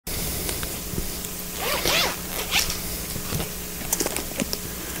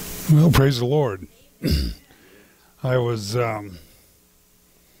Well, praise the Lord. I was, I've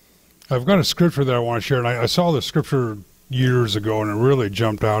got a scripture that I want to share, and I saw the scripture years ago, and it really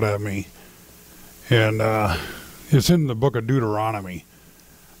jumped out at me. And it's in the book of Deuteronomy.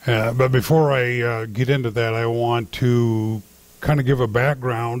 But before I get into that, I want to kind of give a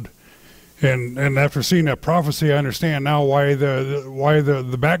background. And after seeing that prophecy, I understand now why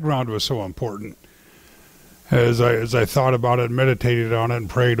the background was so important. As I thought about it, meditated on it, and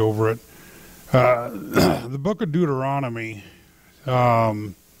prayed over it, the book of Deuteronomy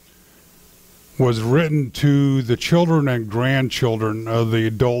was written to the children and grandchildren of the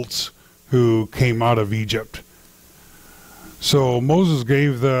adults who came out of Egypt. So Moses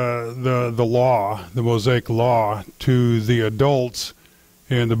gave the law, the Mosaic law, to the adults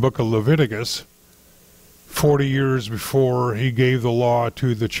in the book of Leviticus 40 years before he gave the law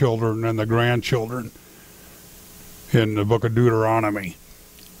to the children and the grandchildren in the book of Deuteronomy.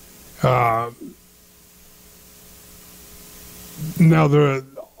 Now the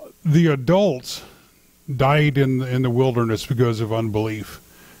adults died in the wilderness because of unbelief.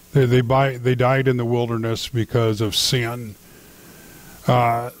 They died in the wilderness because of sin.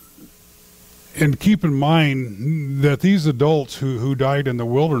 And keep in mind that these adults who died in the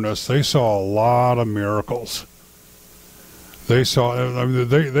wilderness, they saw a lot of miracles. They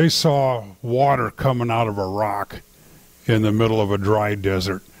saw water coming out of a rock in the middle of a dry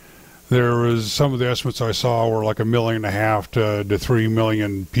desert. There was, some of the estimates I saw were like 1.5 million to 3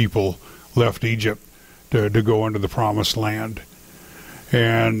 million people left Egypt to go into the promised land.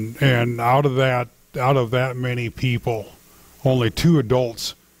 And out of that many people, only 2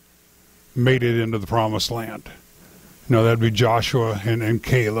 adults made it into the promised land. That'd be Joshua and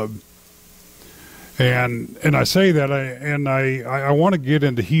Caleb. And I say that, I want to get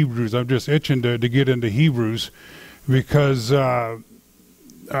into Hebrews. I'm just itching to get into Hebrews, because the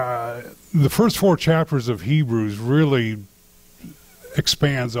first 4 chapters of Hebrews really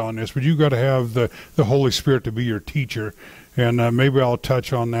expands on this, but you've got to have the Holy Spirit to be your teacher, and maybe I'll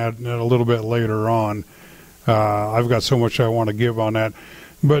touch on that a little bit later on. I've got so much I want to give on that,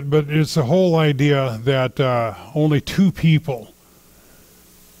 but it's the whole idea that only 2 people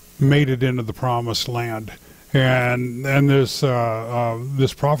made it into the promised land, and this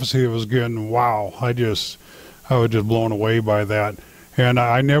prophecy was getting, wow, I was just blown away by that. And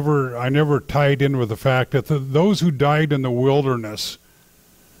I never tied in with the fact that those who died in the wilderness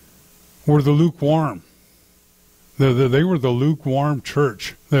were the lukewarm. They were the lukewarm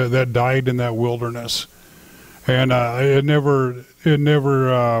church that died in that wilderness. And it never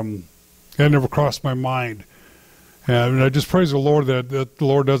crossed my mind. And I just praise the Lord that the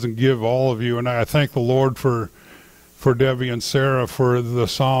Lord doesn't give all of you. And I thank the Lord for Debbie and Sarah for the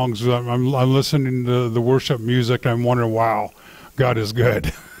songs. I'm listening to the worship music, and I'm wondering, wow, God is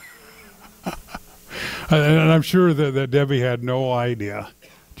good. And I'm sure that Debbie had no idea,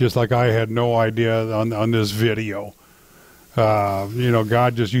 just like I had no idea on this video.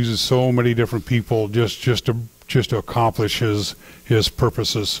 God just uses so many different people just to accomplish his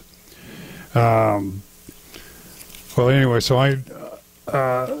purposes. Well, anyway, so I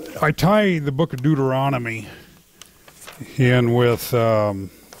tie the book of Deuteronomy in with the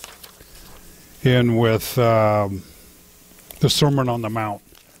Sermon on the Mount.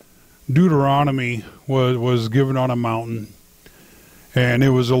 Deuteronomy was given on a mountain, and it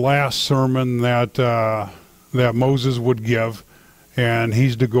was the last sermon that Moses would give, and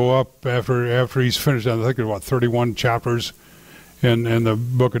he's to go up after he's finished. I think it's 31 chapters in the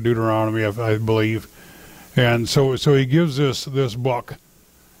book of Deuteronomy, I believe. And so he gives this book,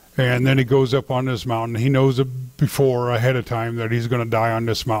 and then he goes up on this mountain. He knows ahead of time that he's going to die on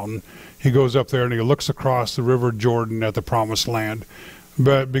this mountain. He goes up there and he looks across the river Jordan at the promised land.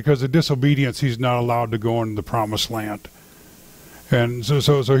 But because of disobedience, he's not allowed to go into the promised land. And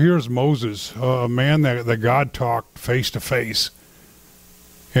so here's Moses, a man that God talked face to face,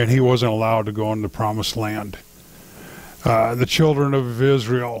 and he wasn't allowed to go into the promised land. The children of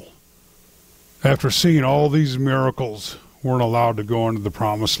Israel, after seeing all these miracles, weren't allowed to go into the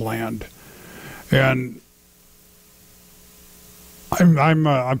promised land. And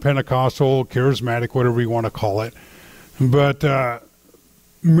I'm Pentecostal, charismatic, whatever you want to call it, but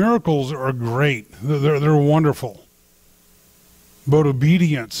miracles are great. They're wonderful, but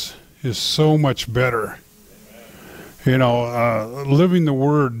obedience is so much better. Living the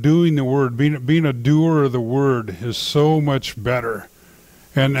Word, doing the Word, being a doer of the Word is so much better,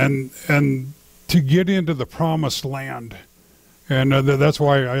 and to get into the promised land. And that's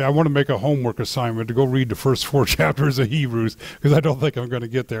why I want to make a homework assignment to go read the first 4 chapters of Hebrews, because I don't think I'm going to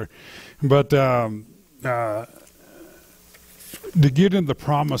get there. But to get in the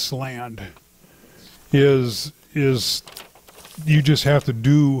promised land is you just have to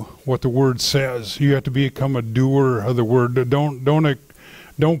do what the word says. You have to become a doer of the word.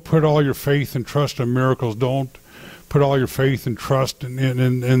 Don't put all your faith and trust in miracles. Don't put all your faith and trust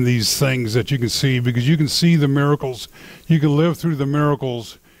in these things that you can see, because you can see the miracles. You can live through the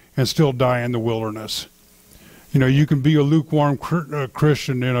miracles and still die in the wilderness. You know, you can be a lukewarm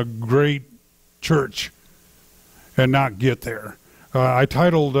Christian in a great church and not get there. I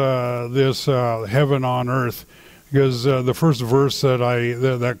titled this Heaven on Earth because the first verse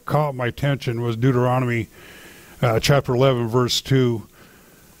that caught my attention was Deuteronomy chapter 11, verse 2.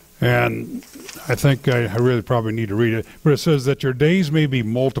 And I think I really probably need to read it. But it says that your days may be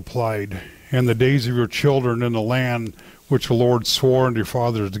multiplied, and the days of your children in the land which the Lord swore unto your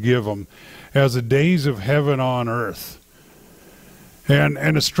fathers to give them, as the days of heaven on earth. And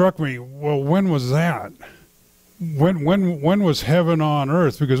it struck me, well, when was that? When was heaven on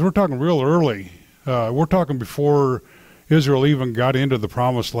earth? Because we're talking real early. We're talking before Israel even got into the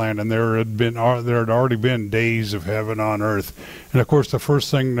promised land, and there had already been days of heaven on earth. And of course, the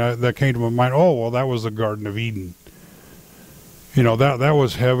first thing that came to my mind, oh, well, that was the Garden of Eden. You know, that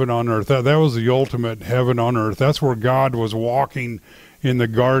was heaven on earth. That was the ultimate heaven on earth. That's where God was walking in the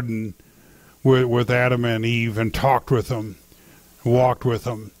garden with Adam and Eve and talked with them, walked with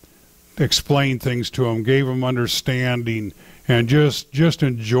them, explained things to them, gave them understanding, and just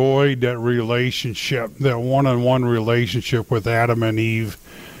enjoyed that relationship, that one-on-one relationship with Adam and Eve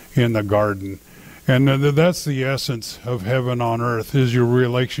in the garden. And that's the essence of heaven on earth, is your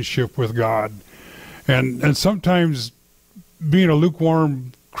relationship with God. And sometimes being a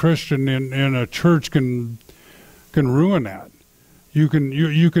lukewarm Christian in a church can ruin that. You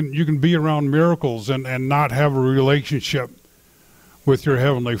can be around miracles and not have a relationship with your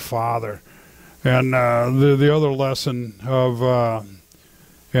Heavenly Father. And the other lesson of,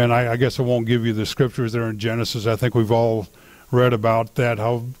 and I guess I won't give you the scriptures there in Genesis. I think we've all read about that,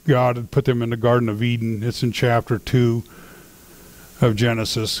 how God had put them in the Garden of Eden. It's in chapter 2 of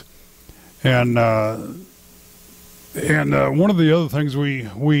Genesis. And one of the other things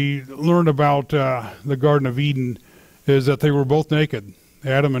we learned about the Garden of Eden is that they were both naked.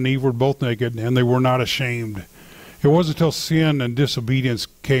 Adam and Eve were both naked, and they were not ashamed. It wasn't until sin and disobedience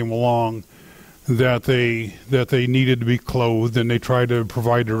came along that they needed to be clothed, and they tried to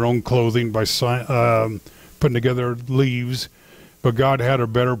provide their own clothing by putting together leaves. But God had a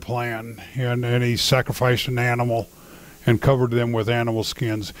better plan, and He sacrificed an animal and covered them with animal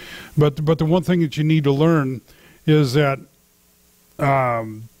skins. But the one thing that you need to learn is that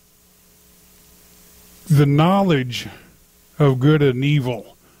the knowledge of good and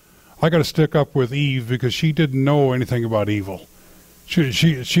evil. I got to stick up with Eve because she didn't know anything about evil.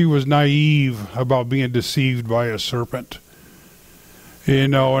 She was naive about being deceived by a serpent. You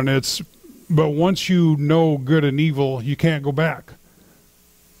know, but once you know good and evil, you can't go back.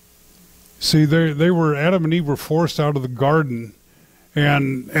 See, Adam and Eve were forced out of the garden,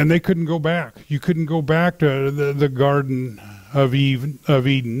 and they couldn't go back. You couldn't go back to the Garden of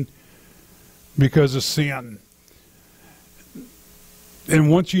Eden because of sin. And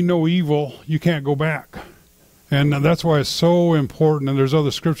once you know evil, you can't go back. And that's why it's so important, and there's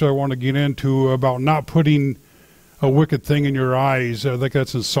other scripture I want to get into about not putting a wicked thing in your eyes. I think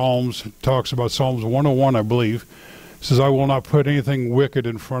that's in Psalms. It talks about Psalms 101, I believe. It says, I will not put anything wicked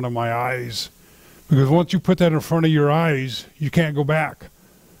in front of my eyes. Because once you put that in front of your eyes, you can't go back.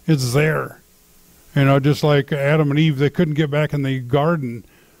 It's there. You know, just like Adam and Eve, they couldn't get back in the garden.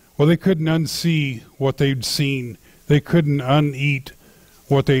 Well, they couldn't unsee what they'd seen. They couldn't uneat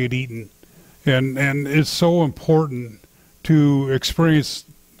what they had eaten. And it's so important to experience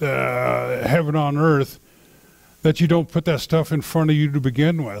heaven on earth that you don't put that stuff in front of you to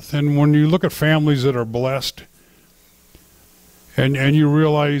begin with. And when you look at families that are blessed, and you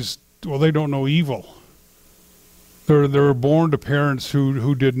realize, well, they don't know evil. They're born to parents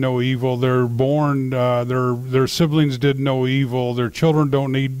who did no evil. They're born, their siblings did no evil. Their children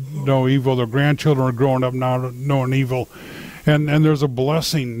don't need no evil. Their grandchildren are growing up not knowing evil. And there's a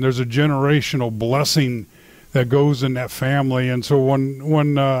blessing. There's a generational blessing that goes in that family. And so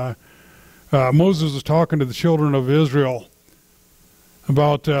when Moses was talking to the children of Israel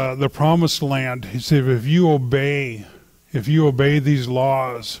about the promised land, he said, if you obey these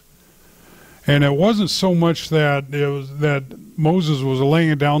laws, and it wasn't so much that Moses was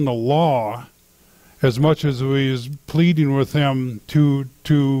laying down the law as much as he was pleading with them to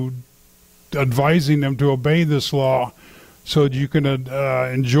advising them to obey this law so that you can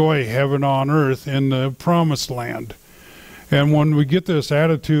enjoy heaven on earth in the promised land. And when we get this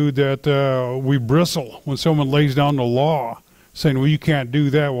attitude that we bristle when someone lays down the law, saying, well, you can't do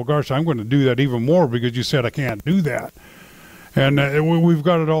that. Well, gosh, I'm going to do that even more because you said I can't do that. And we've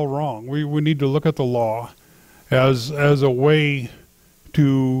got it all wrong. We need to look at the law as a way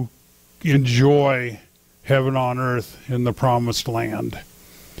to enjoy heaven on earth in the promised land.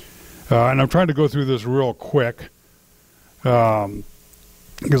 And I'm trying to go through this real quick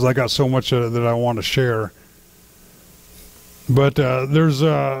because I got so much that I want to share. But there's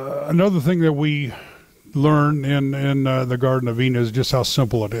another thing that we learn in the Garden of Eden is just how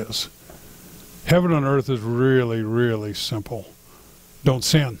simple it is. Heaven on earth is really, really simple. Don't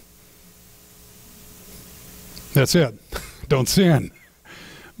sin. That's it. Don't sin.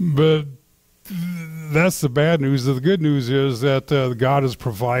 But that's the bad news. The good news is that God has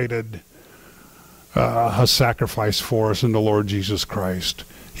provided a sacrifice for us in the Lord Jesus Christ.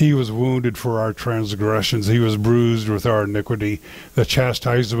 He was wounded for our transgressions. He was bruised with our iniquity. The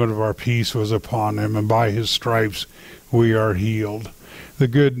chastisement of our peace was upon him, and by his stripes we are healed. The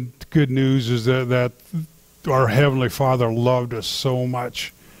good news is that our Heavenly Father loved us so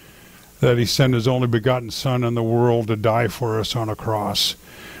much that he sent his only begotten Son in the world to die for us on a cross.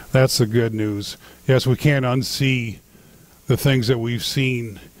 That's the good news. Yes, we can't unsee the things that we've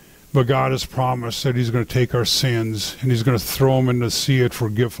seen, but God has promised that he's going to take our sins and he's going to throw them in the sea of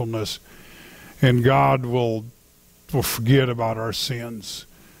forgetfulness, and God will forget about our sins,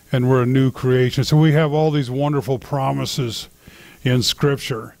 and we're a new creation. So we have all these wonderful promises in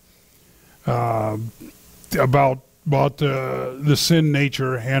Scripture about the sin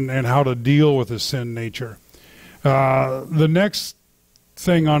nature and how to deal with the sin nature. The next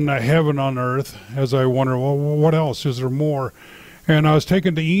thing on the heaven on earth, as I wonder, well, what else? Is there more? And I was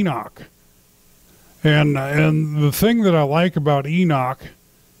taken to Enoch. And the thing that I like about Enoch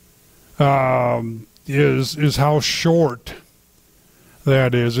is how short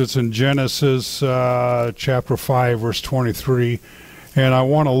that is. It's in Genesis chapter 5, verse 23. And I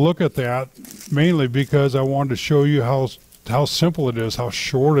want to look at that mainly because I wanted to show you how simple it is, how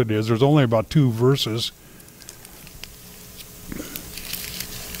short it is. There's only about 2 verses.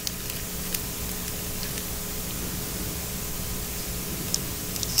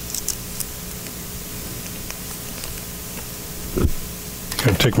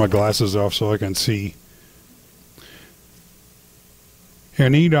 Gotta take my glasses off so I can see.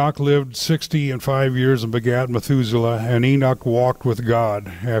 And Enoch lived 65 years and begat Methuselah. And Enoch walked with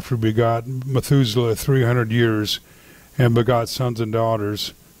God after he begot Methuselah 300 years and begot sons and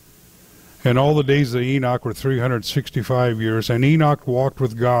daughters. And all the days of Enoch were 365 years. And Enoch walked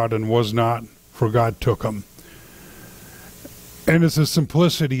with God and was not, for God took him. And it's the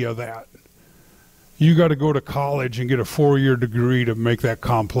simplicity of that. You got to go to college and get a 4-year degree to make that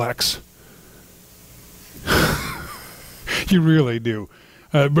complex. You really do.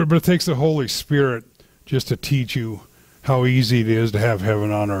 But it takes the Holy Spirit just to teach you how easy it is to have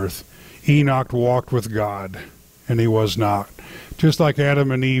heaven on earth. Enoch walked with God, and he was not. Just like Adam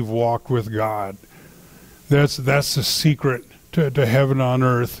and Eve walked with God. That's the secret to heaven on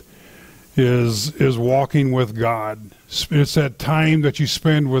earth, is walking with God. It's that time that you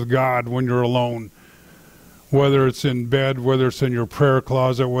spend with God when you're alone. Whether it's in bed, whether it's in your prayer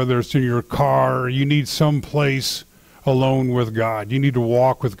closet, whether it's in your car, you need some place alone with God. You need to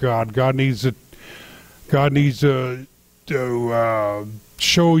walk with God. God needs to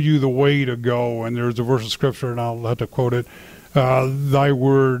show you the way to go. And there's a verse of Scripture, and I'll have to quote it. Thy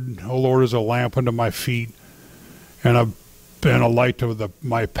word, O Lord, is a lamp unto my feet and a light to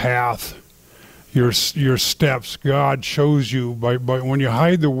my path. Your steps, God shows you by when you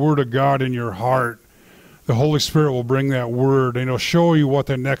hide the word of God in your heart. The Holy Spirit will bring that word, and he'll show you what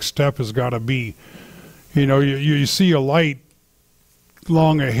the next step has got to be. You know, you see a light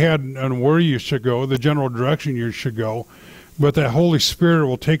long ahead on where you should go, the general direction you should go, but that Holy Spirit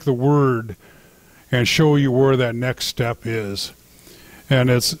will take the word and show you where that next step is. And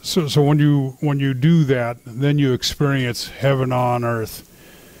it's so when you do that, then you experience heaven on earth.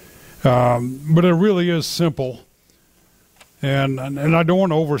 But it really is simple. And I don't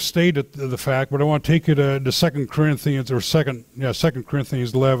want to overstate the fact, but I want to take you to 2 Corinthians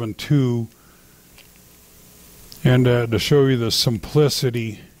 11:2, and to show you the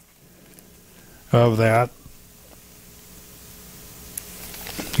simplicity of that.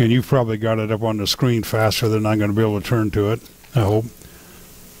 And you've probably got it up on the screen faster than I'm going to be able to turn to it, I hope.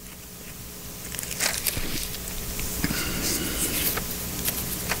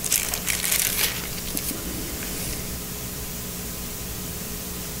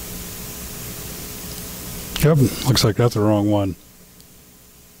 Yep, looks like that's the wrong one.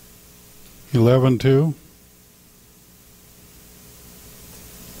 11:2.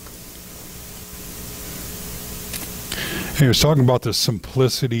 He was talking about the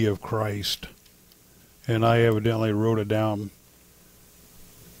simplicity of Christ, and I evidently wrote it down.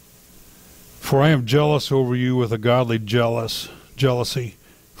 For I am jealous over you with a godly jealousy,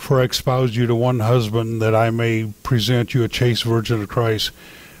 for I espoused you to one husband, that I may present you a chaste virgin of Christ.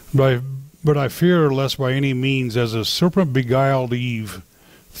 But I fear lest by any means, as a serpent beguiled Eve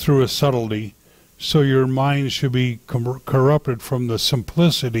through a subtlety, so your minds should be corrupted from the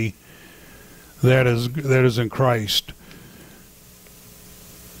simplicity that is in Christ.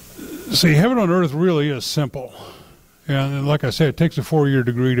 See, heaven on earth really is simple. And like I said, it takes a 4-year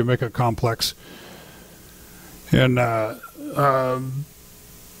degree to make it complex. And then I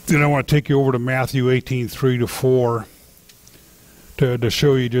want to take you over to Matthew 18:3-4 to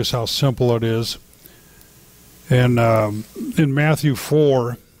show you just how simple it is. And in Matthew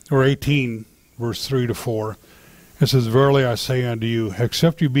 4, or 18, verse 3-4, it says, Verily I say unto you,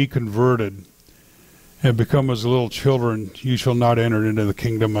 except you be converted and become as little children, you shall not enter into the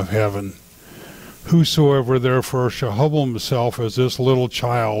kingdom of heaven. Whosoever therefore shall humble himself as this little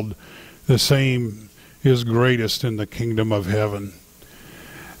child, the same is greatest in the kingdom of heaven.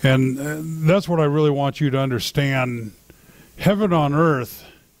 And that's what I really want you to understand. Heaven on earth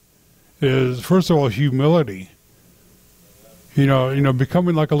is, first of all, humility. You know,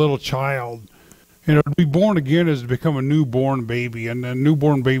 becoming like a little child. You know, to be born again is to become a newborn baby, and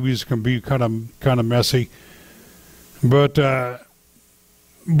newborn babies can be kind of messy. But a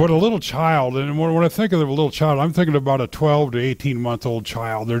little child, and when I think of a little child, I'm thinking about a 12 to 18-month-old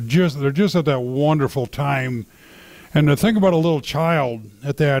child. They're just at that wonderful time. And the thing about a little child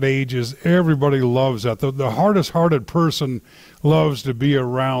at that age is everybody loves that. The hardest-hearted person loves to be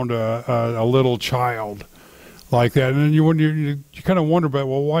around a little child like that. And then you kind of wonder about,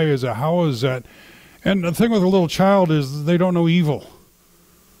 well, why is that? How is that? And the thing with a little child is they don't know evil.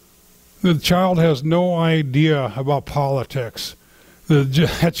 The child has no idea about politics.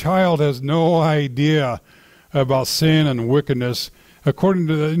 That child has no idea about sin and wickedness. According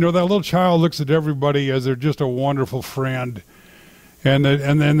to that little child looks at everybody as they're just a wonderful friend, and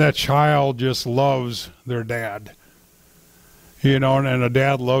then that child just loves their dad. And a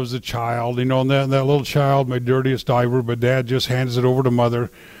dad loves the child. And that little child, my dirtiest diaper, but dad just hands it over to mother.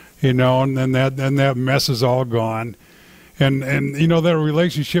 And then that mess is all gone. And that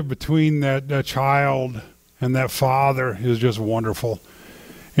relationship between that child and that father is just wonderful.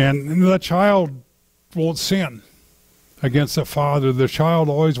 And that child won't sin against the father. The child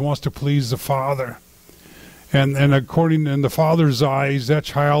always wants to please the father. And according in the father's eyes, that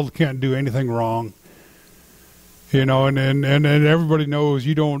child can't do anything wrong. And everybody knows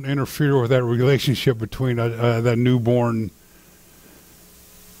you don't interfere with that relationship between that newborn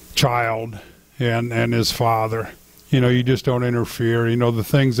child and his father. You just don't interfere. The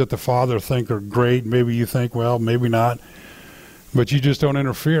things that the father think are great, maybe you think, well, maybe not, but you just don't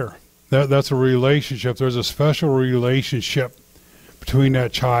interfere. That's a relationship. There's a special relationship between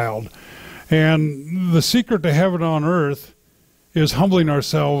that child. And the secret to heaven on earth is humbling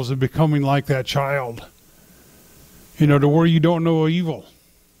ourselves and becoming like that child. To where you don't know evil.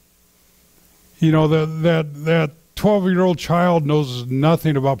 That 12-year-old child knows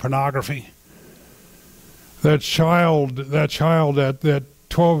nothing about pornography. That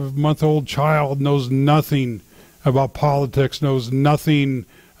 12-month-old child knows nothing about politics, knows nothing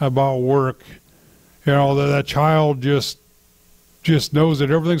about work. That child just knows that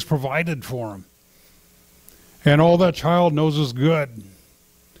everything's provided for him. And all that child knows is good.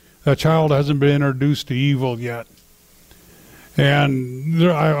 That child hasn't been introduced to evil yet. And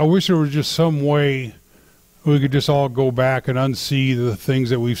I wish there was just some way we could just all go back and unsee the things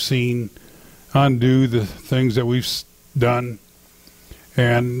that we've seen, undo the things that we've done.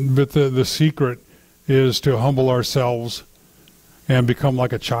 But the secret is to humble ourselves and become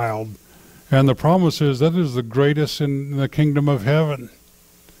like a child. And the promise is that is the greatest in the kingdom of heaven,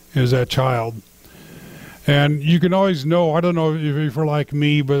 is that child. And you can always know, I don't know if you're like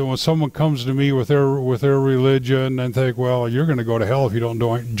me, but when someone comes to me with their religion and think, well, you're going to go to hell if you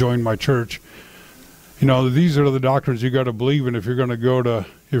don't join my church. These are the doctrines you got to believe in if you're going to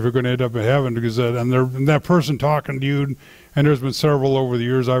end up in heaven, because and that person talking to you, and there's been several over the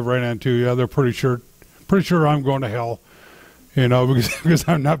years I've ran into, yeah, they're pretty sure I'm going to hell, because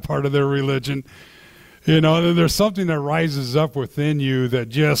I'm not part of their religion. There's something that rises up within you that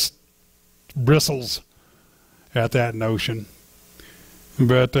just bristles at that notion.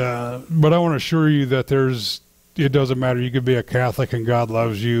 But I want to assure you that it doesn't matter. You could be a Catholic and God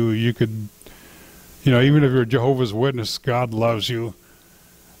loves you. You could, even if you're a Jehovah's Witness, God loves you.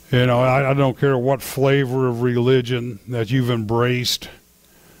 I don't care what flavor of religion that you've embraced,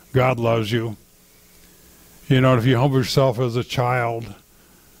 God loves you. if you humble yourself as a child,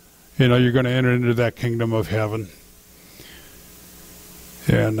 you're going to enter into that kingdom of heaven.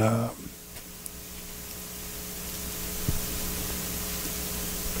 And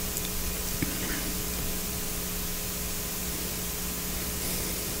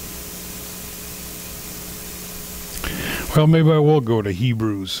well, maybe I will go to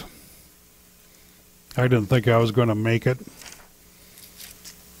Hebrews. I didn't think I was going to make it.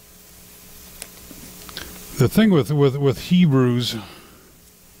 The thing with Hebrews,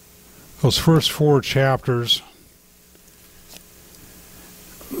 those first 4 chapters,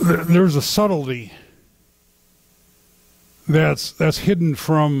 there's a subtlety that's hidden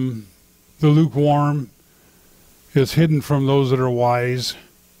from the lukewarm. It's hidden from those that are wise.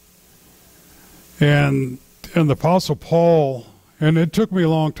 And the Apostle Paul, and it took me a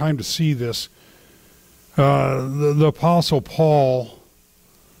long time to see this, the Apostle Paul,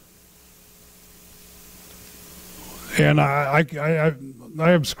 and I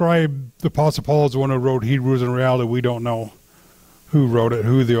ascribe the Apostle Paul as the one who wrote Hebrews. In reality, we don't know who wrote it,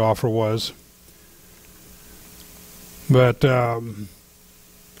 who the author was. But in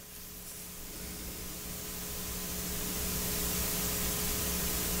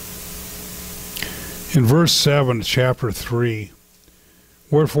verse 7, chapter 3,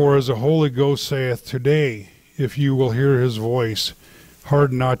 wherefore as the Holy Ghost saith, today, if you will hear his voice,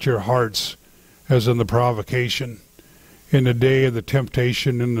 harden not your hearts, as in the provocation, in the day of the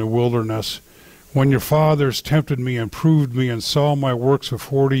temptation in the wilderness, when your fathers tempted me and proved me and saw my works for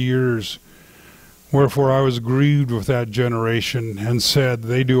 40 years. Wherefore I was grieved with that generation, and said,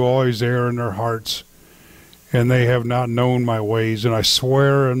 they do always err in their hearts, and they have not known my ways, and I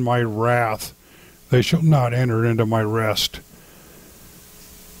swear in my wrath, they shall not enter into my rest.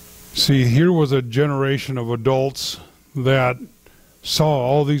 See, here was a generation of adults that saw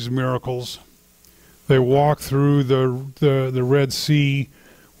all these miracles. They walked through the Red Sea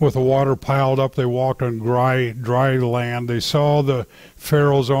with the water piled up. They walked on dry land. They saw the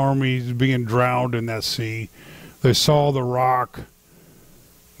Pharaoh's armies being drowned in that sea. They saw the rock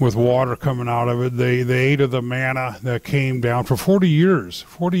with water coming out of it. They ate of the manna that came down for 40 years.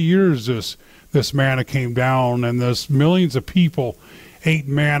 40 years this manna came down, and this millions of people ate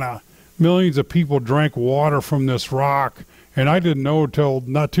manna. Millions of people drank water from this rock. And I didn't know until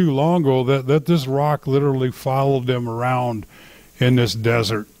not too long ago that this rock literally followed them around in this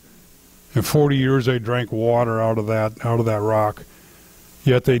desert. In 40 years they drank water out of that rock.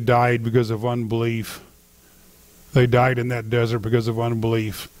 Yet they died because of unbelief. They died in that desert because of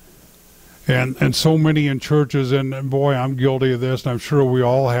unbelief. And so many in churches, and boy, I'm guilty of this, and I'm sure we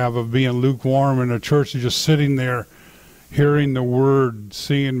all have, of being lukewarm in a church, just sitting there, hearing the word,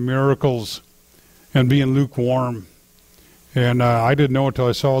 seeing miracles, and being lukewarm. And I didn't know until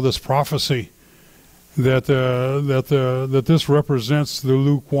I saw this prophecy that this represents the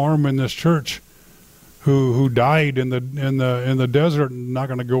lukewarm in this church, who died in the desert and not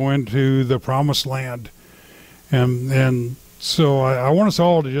going to go into the promised land. And so I want us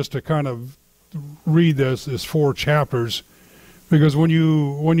all to kind of read this 4 chapters, because when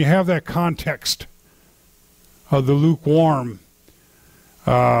you have that context of the lukewarm,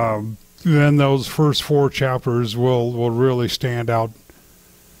 then those first 4 chapters will really stand out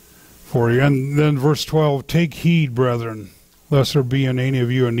for you. And then verse 12, take heed, brethren, lest there be in any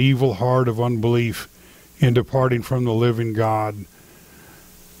of you an evil heart of unbelief in departing from the living God.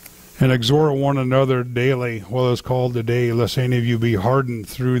 And exhort one another daily, while it's called today, lest any of you be hardened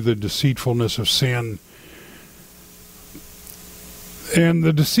through the deceitfulness of sin. And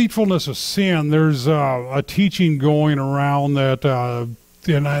the deceitfulness of sin, there's a teaching going around that,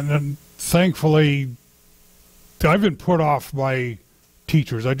 and thankfully, I've been put off by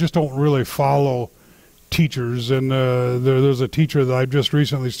teachers. I just don't really follow teachers, and there's a teacher that I've just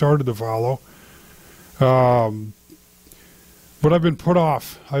recently started to follow. But I've been put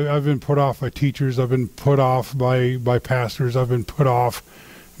off. I've been put off by teachers. I've been put off by pastors. I've been put off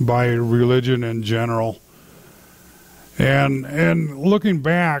by religion in general. And looking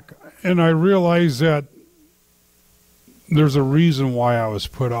back, and I realize that there's a reason why I was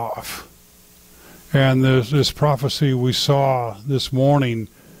put off. And this prophecy we saw this morning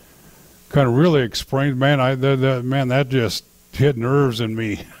kind of really explained, that just hit nerves in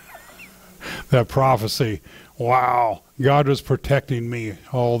me. That prophecy. Wow. God was protecting me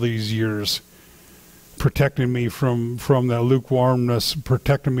all these years. Protecting me from that lukewarmness,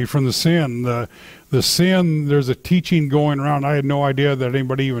 protecting me from the sin. The sin, there's a teaching going around. I had no idea that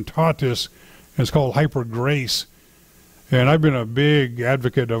anybody even taught this. It's called hyper grace. And I've been a big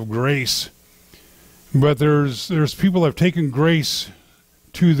advocate of grace. But there's people that have taken grace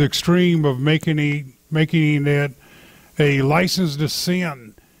to the extreme of making it making it a license to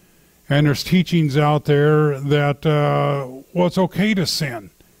sin. And there's teachings out there that, well, it's okay to sin.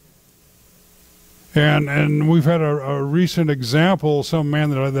 And we've had a recent example, some man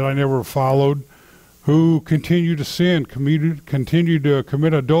that I never followed, who continued to sin, continued to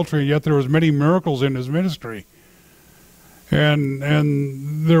commit adultery, and yet there was many miracles in his ministry. And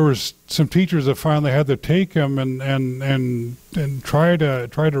there was some teachers that finally had to take him and try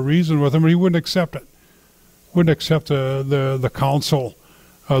to reason with him, and he wouldn't accept it. Wouldn't accept the counsel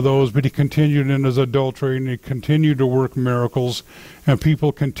of those, but he continued in his adultery, and he continued to work miracles, and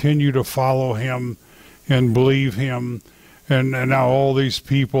people continue to follow him and believe him, and now all these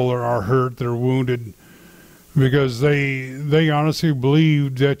people are hurt, they're wounded, because they honestly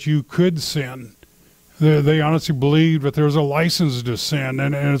believed that you could sin. They honestly believed that there's a license to sin,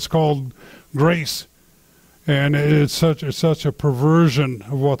 and it's called grace. And it's such a perversion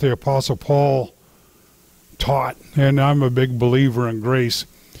of what the Apostle Paul taught. And I'm a big believer in grace.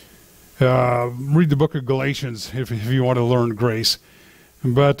 Read the book of Galatians if you want to learn grace.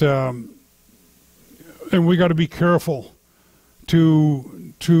 But and we got to be careful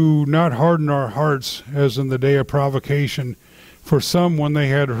to not harden our hearts as in the day of provocation. For some, when they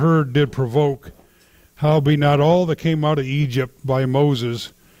had heard, did provoke. Howbeit not all that came out of Egypt by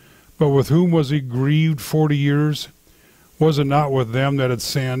Moses, but with whom was he grieved 40 years? Was it not with them that had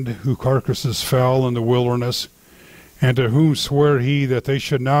sinned, whose carcasses fell in the wilderness? And to whom sware he that they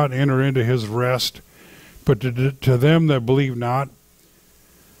should not enter into his rest, but to them that believe not?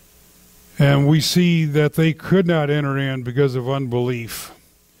 And we see that they could not enter in because of unbelief.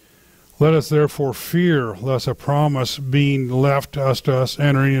 Let us therefore fear, lest a promise being left to us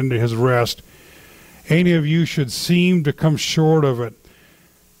entering into his rest, any of you should seem to come short of it.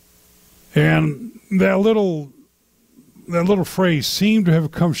 And that little phrase, seem to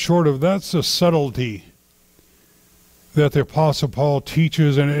have come short of, that's a subtlety that the Apostle Paul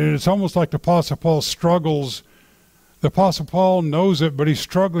teaches, and it's almost like the Apostle Paul struggles. The Apostle Paul knows it, but he's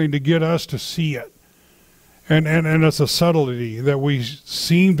struggling to get us to see it. And it's a subtlety that we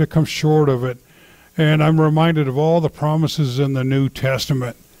seem to come short of it. And I'm reminded of all the promises in the New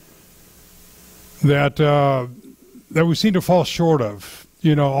Testament that we seem to fall short of.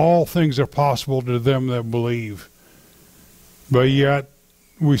 You know, all things are possible to them that believe, but yet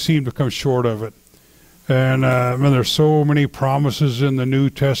we seem to come short of it. And there's so many promises in the New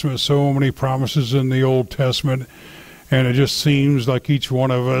Testament, so many promises in the Old Testament, and it just seems like each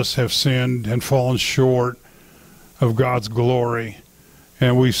one of us have sinned and fallen short of God's glory.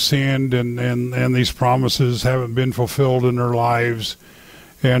 And we've sinned, and these promises haven't been fulfilled in our lives.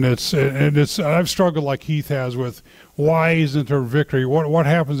 And it's I've struggled like Heath has with, why isn't there victory? What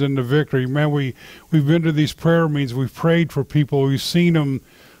happens in the victory? Man, we've been to these prayer meetings, we've prayed for people, we've seen them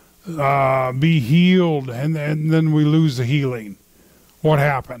be healed, and then we lose the healing. What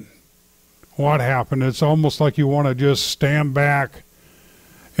happened? What happened? It's almost like you want to just stand back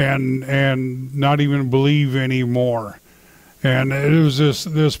and not even believe anymore. And it was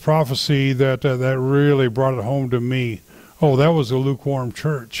this prophecy that really brought it home to me. Oh, that was a lukewarm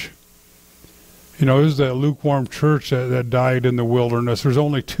church. You know, it was that lukewarm church that died in the wilderness. There's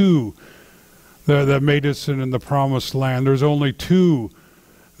only two that made it in the promised land. There's only two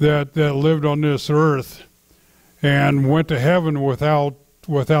that lived on this earth and went to heaven without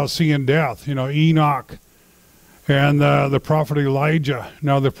seeing death. You know, Enoch and the prophet Elijah.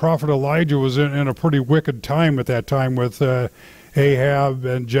 Now, the prophet Elijah was in a pretty wicked time at that time with Ahab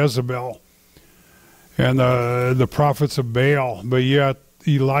and Jezebel and the prophets of Baal, but yet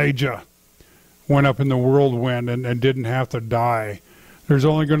Elijah went up in the whirlwind and didn't have to die. There's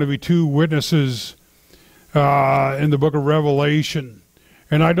only going to be two witnesses in the book of Revelation,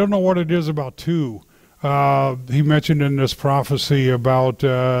 and I don't know what it is about two. He mentioned in this prophecy about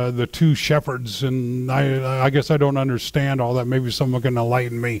the two shepherds, and I guess I don't understand all that. Maybe someone can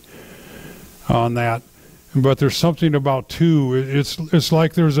enlighten me on that. But there's something about two. It's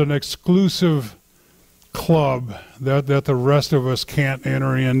like there's an exclusive club that the rest of us can't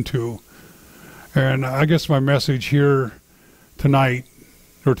enter into. And I guess my message here tonight,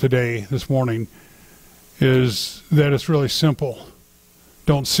 or today, this morning, is that it's really simple.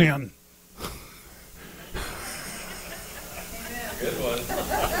 Don't sin. Good one.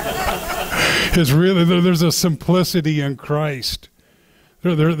 It's really, there's a simplicity in Christ.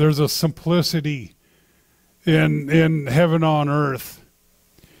 There's a simplicity in heaven on earth.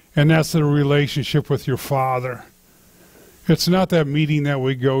 And that's the relationship with your Father. It's not that meeting that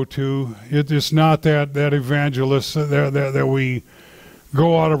we go to. It's not that evangelist that we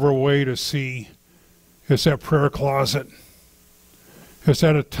go out of our way to see. It's that prayer closet. It's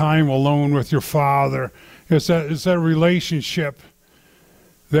at a time alone with your Father. It's that relationship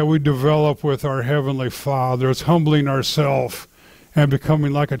that we develop with our Heavenly Father. It's humbling ourselves and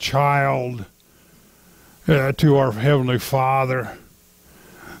becoming like a child to our Heavenly Father.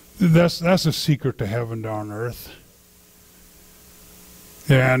 That's a secret to heaven on earth.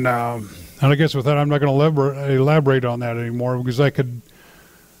 And I guess with that, I'm not going to elaborate on that anymore, because I could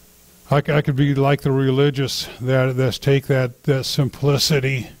be like the religious that take that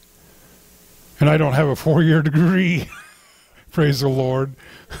simplicity. And I don't have a 4-year degree. Praise the Lord.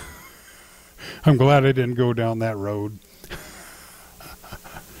 I'm glad I didn't go down that road.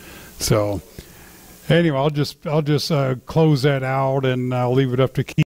 So anyway, I'll just close that out, and I'll leave it up to Keith.